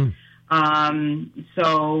boss. Mm-hmm.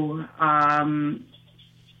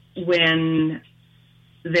 When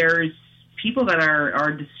there's people that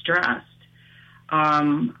are distressed,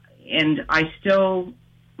 and I still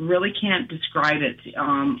really can't describe it. If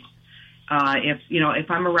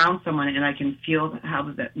I'm around someone and I can feel how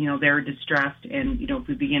that they're distressed, and if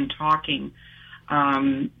we begin talking,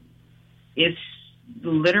 it's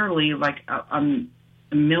literally like a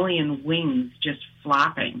million wings just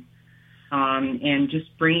flapping, and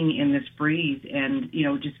just bringing in this breeze, and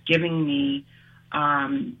just giving me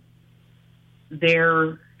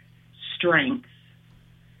their strength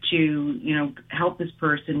to help this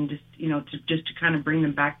person, just to kind of bring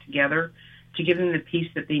them back together, to give them the peace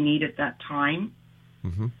that they need at that time.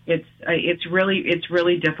 Mm-hmm. It's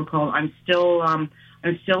really difficult. I'm still in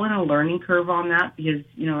a learning curve on that, because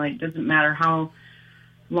it doesn't matter how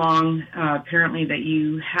long apparently that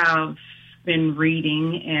you have been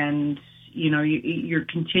reading, and you're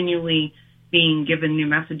continually being given new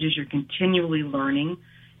messages. You're continually learning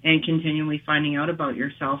and continually finding out about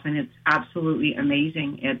yourself, and it's absolutely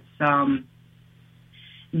amazing.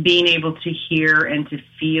 being able to hear and to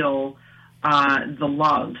feel the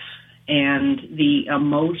love and the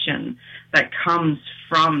emotion that comes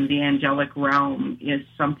from the angelic realm is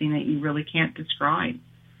something that you really can't describe.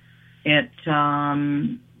 It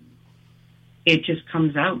just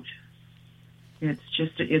comes out. It's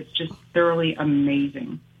just thoroughly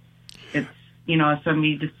amazing. It's, if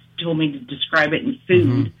somebody just told me to describe it in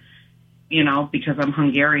food, because I'm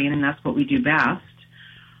Hungarian and that's what we do best.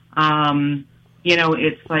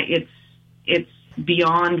 It's like it's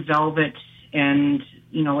beyond velvet and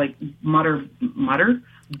like butter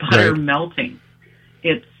right. melting.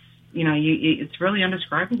 It's it's really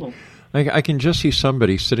indescribable. I can just see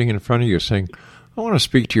somebody sitting in front of you saying, "I want to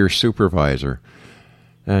speak to your supervisor,"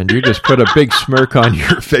 and you just put a big smirk on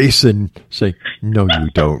your face and say, "No, you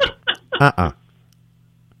don't."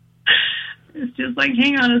 It's just like,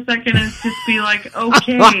 hang on a second, and just be like,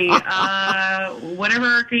 okay, whatever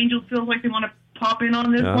Archangel feels like they want to pop in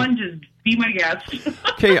on this one, just be my guest.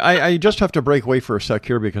 Okay, I just have to break away for a sec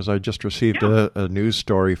here because I just received a news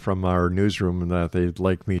story from our newsroom that they'd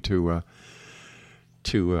like me to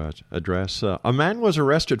address. A man was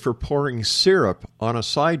arrested for pouring syrup on a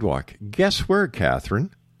sidewalk. Guess where,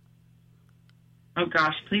 Kathryn? Oh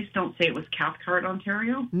gosh, please don't say it was Cathcart,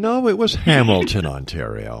 Ontario. No, it was Hamilton,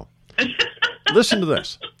 Ontario. Listen to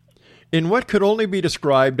this. In what could only be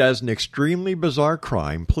described as an extremely bizarre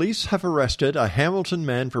crime, police have arrested a Hamilton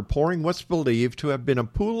man for pouring what's believed to have been a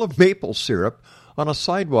pool of maple syrup on a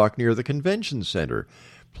sidewalk near the convention center.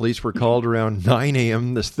 Police were called around 9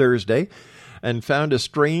 a.m. this Thursday and found a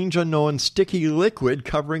strange, unknown, sticky liquid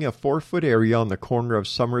covering a 4-foot area on the corner of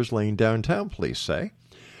Summers Lane downtown, police say.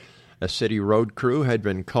 A city road crew had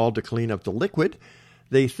been called to clean up the liquid.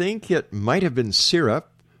 They think it might have been syrup,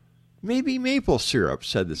 maybe maple syrup,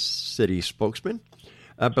 said the city spokesman,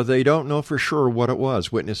 but they don't know for sure what it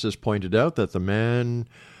was. Witnesses pointed out that the man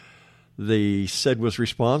they said was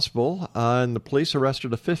responsible, and the police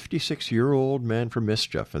arrested a 56-year-old man for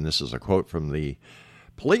mischief. And this is a quote from the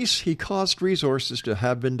police. He caused resources to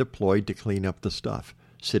have been deployed to clean up the stuff.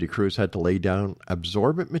 City crews had to lay down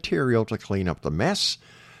absorbent material to clean up the mess.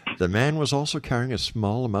 The man was also carrying a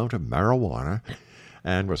small amount of marijuana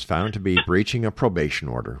and was found to be breaching a probation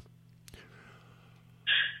order.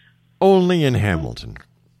 Only in Hamilton.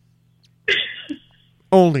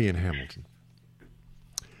 Only in Hamilton.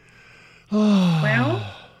 Well,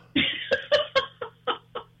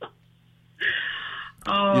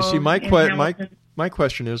 you see, my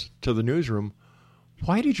question is to the newsroom,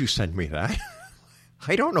 why did you send me that?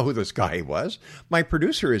 I don't know who this guy was. My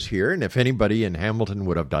producer is here, and if anybody in Hamilton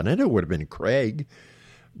would have done it, it would have been Craig.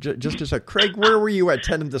 Just as a Craig, where were you at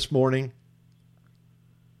 10 this morning?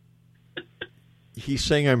 He's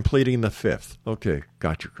saying I'm pleading the fifth. Okay,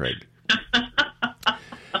 got you, Craig.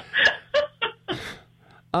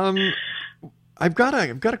 I've got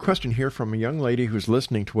a question here from a young lady who's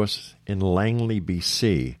listening to us in Langley,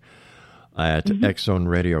 BC, at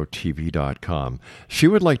XZoneRadioTV.com. She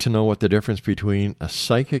would like to know what the difference between a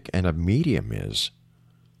psychic and a medium is.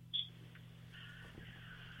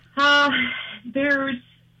 There is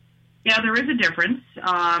a difference.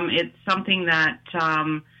 It's something that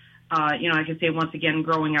I can say once again,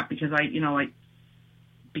 growing up, because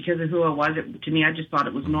because of who I was, to me, I just thought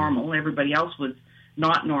it was normal. Everybody else was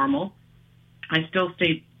not normal. I still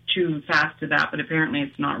stay true fast to that, but apparently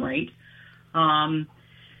it's not right.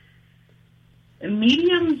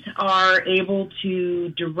 Mediums are able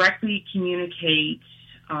to directly communicate,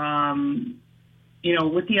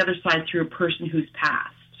 with the other side through a person who's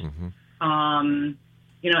passed. Mm-hmm. And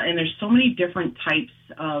there's so many different types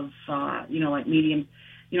of, like mediums.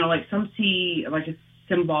 Like some see like a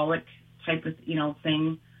symbolic type of,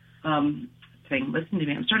 thing. Listen to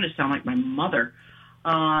me. I'm starting to sound like my mother.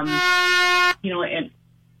 And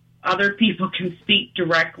other people can speak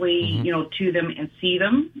directly, to them and see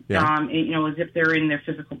them, as if they're in their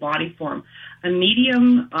physical body form. A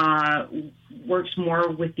medium works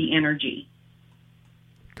more with the energy.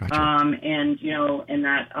 Gotcha. And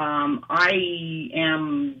that I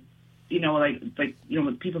am,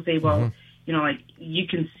 when people say, well, you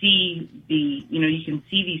can see you can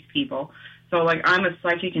see these people. So, I'm a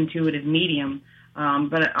psychic intuitive medium,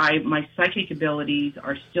 but my psychic abilities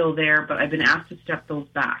are still there, but I've been asked to step those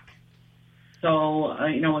back. So,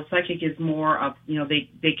 a psychic is more of,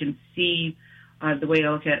 they can see the way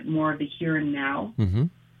I look at more of the here and now. Mm-hmm.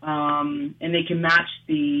 And they can match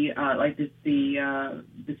the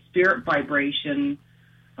spirit vibration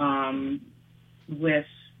with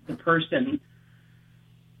the person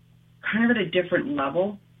kind of at a different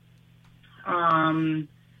level.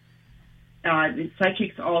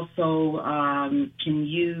 psychics also can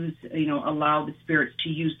use, allow the spirits to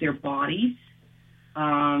use their bodies.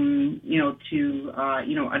 I don't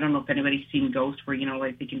know if anybody's seen ghosts where,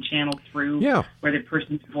 like they can channel through, where the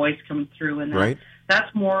person's voice comes through, and that. Right.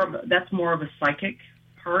 That's more of a psychic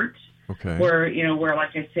part. Okay. Where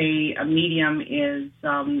like I say, a medium is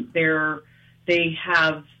they're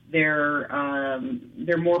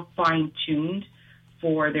more fine tuned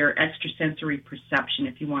for their extrasensory perception,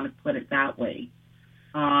 if you want to put it that way,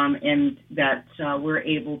 and that we're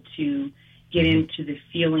able to get into the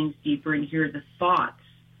feelings deeper and hear the thoughts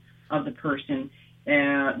of the person,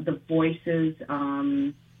 the voices,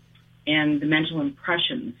 and the mental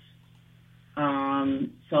impressions.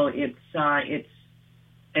 So it's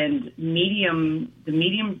and the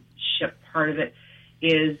mediumship part of it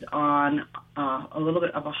is on a little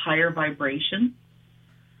bit of a higher vibration.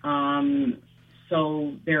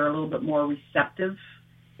 So they're a little bit more receptive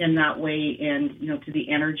in that way, and to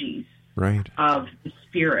the energies of the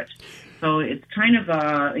spirit. So it's kind of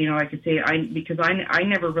I could say because I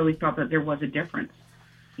never really thought that there was a difference.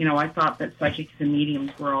 I thought that psychics and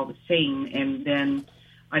mediums were all the same, and then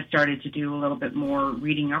I started to do a little bit more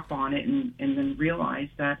reading up on it, and then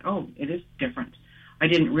realized that it is different. I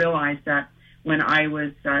didn't realize that when I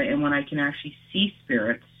was and when I can actually see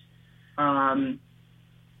spirits,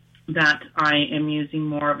 that I am using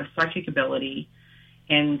more of a psychic ability,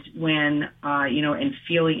 and when and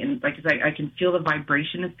feeling, and like I can feel the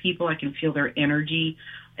vibration of people, I can feel their energy,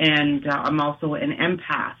 and I'm also an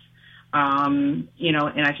empath, and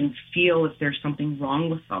I can feel if there's something wrong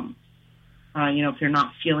with them, if they're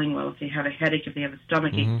not feeling well, if they have a headache, if they have a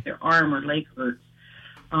stomach ache, if their arm or leg hurts.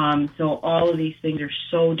 So all of these things are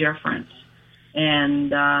so different,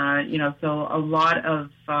 and so a lot of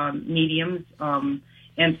mediums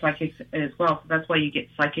and psychics as well. So that's why you get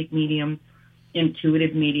psychic mediums,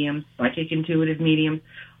 intuitive mediums, psychic intuitive mediums.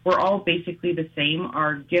 We're all basically the same.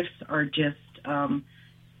 Our gifts are just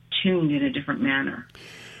tuned in a different manner.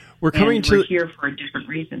 We're here for a different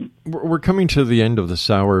reason. We're coming to the end of this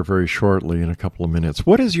hour very shortly, in a couple of minutes.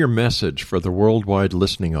 What is your message for the worldwide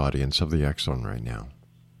listening audience of the X Zone right now?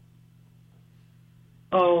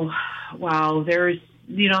 Oh, wow. There's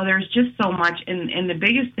just so much. And the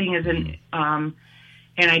biggest thing is,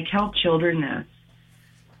 and I tell children this,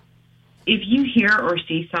 if you hear or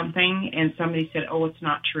see something and somebody said, it's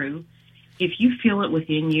not true, if you feel it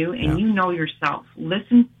within you and you know yourself,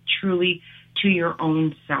 listen truly to your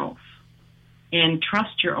own self and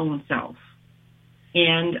trust your own self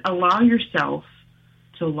and allow yourself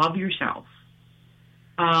to love yourself.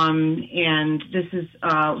 And this is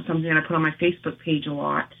something that I put on my Facebook page a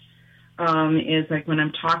lot, is like when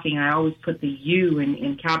I'm talking, I always put the you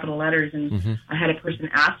in capital letters. And I had a person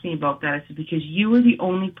ask me about that. I said, because you are the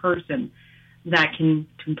only person that can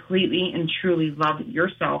completely and truly love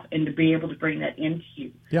yourself, and to be able to bring that into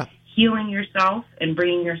you. Yeah. Healing yourself and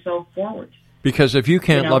bringing yourself forward. Because if you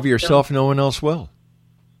can't love yourself, no one else will.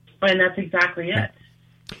 And that's exactly it.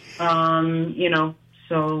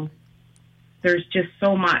 So there's just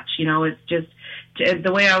so much, it's just,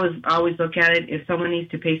 the way I always look at it, if someone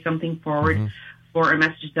needs to pay something forward for a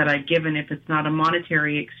message that I've given, if it's not a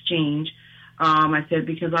monetary exchange, I said,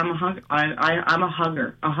 because I'm a hugger.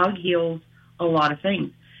 A hug heals a lot of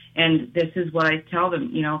things. And this is what I tell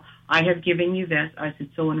them, I have given you this. I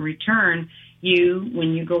said, so in return,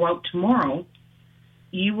 when you go out tomorrow,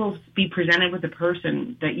 you will be presented with a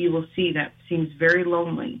person that you will see that seems very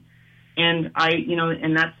lonely. And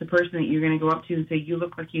and that's the person that you're going to go up to and say, you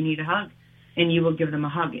look like you need a hug. And you will give them a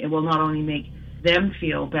hug. It will not only make them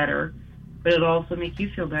feel better, but it'll also make you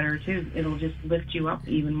feel better too. It'll just lift you up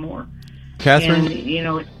even more.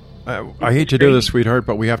 Kathryn, I hate to do this, sweetheart,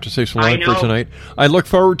 but we have to say so long for tonight. I look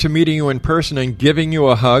forward to meeting you in person and giving you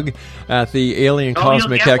a hug at the Alien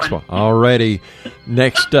Cosmic Expo. Alrighty.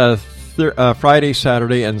 Next Friday,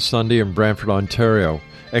 Saturday, and Sunday in Brantford, Ontario.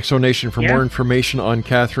 Exonation, for more information on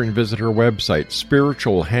Kathryn, visit her website,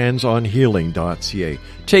 spiritualhandsonhealing.ca.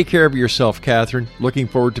 Take care of yourself, Kathryn. Looking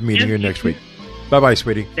forward to meeting you next week. Bye-bye,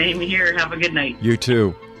 sweetie. Same here. Have a good night. You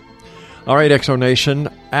too. All right, Exonation,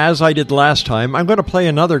 as I did last time, I'm going to play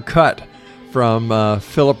another cut from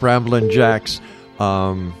Philip Ramblin' Jack's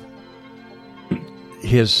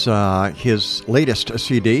his latest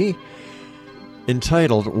CD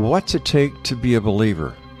entitled What's It Take to Be a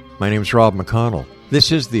Believer? My name's Rob McConnell.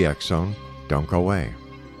 This is the X Zone. Don't go away.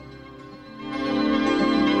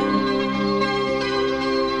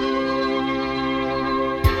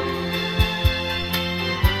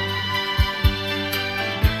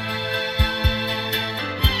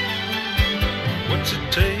 What's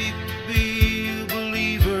it take to be a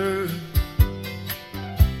believer?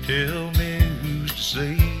 Tell me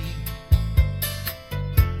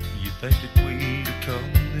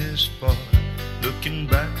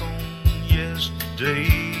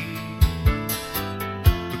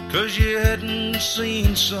 'cause you hadn't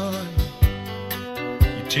seen sun,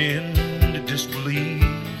 you tend to disbelieve.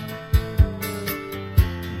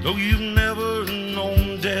 Though you've never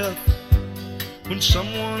known death, when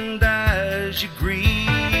someone dies you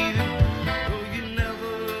grieve. Though you've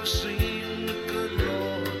never seen the good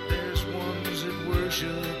Lord, there's ones that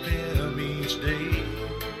worship Him each day.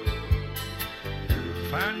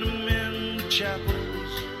 Find them in the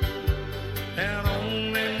chapels and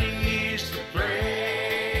on their knees to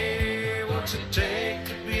pray. What's it take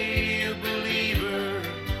to be a believer?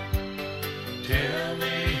 Tell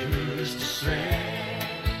me who's to say.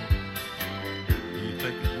 You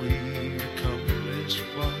think that we've come this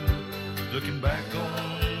far, looking back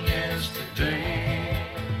on yesterday?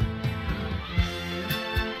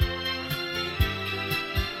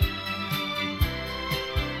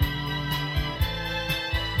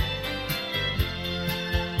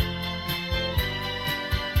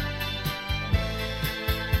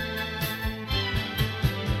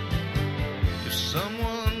 If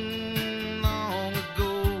someone long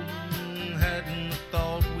ago hadn't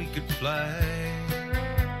thought we could fly,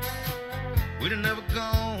 we'd have never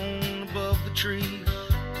gone above the trees,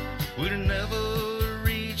 we'd have never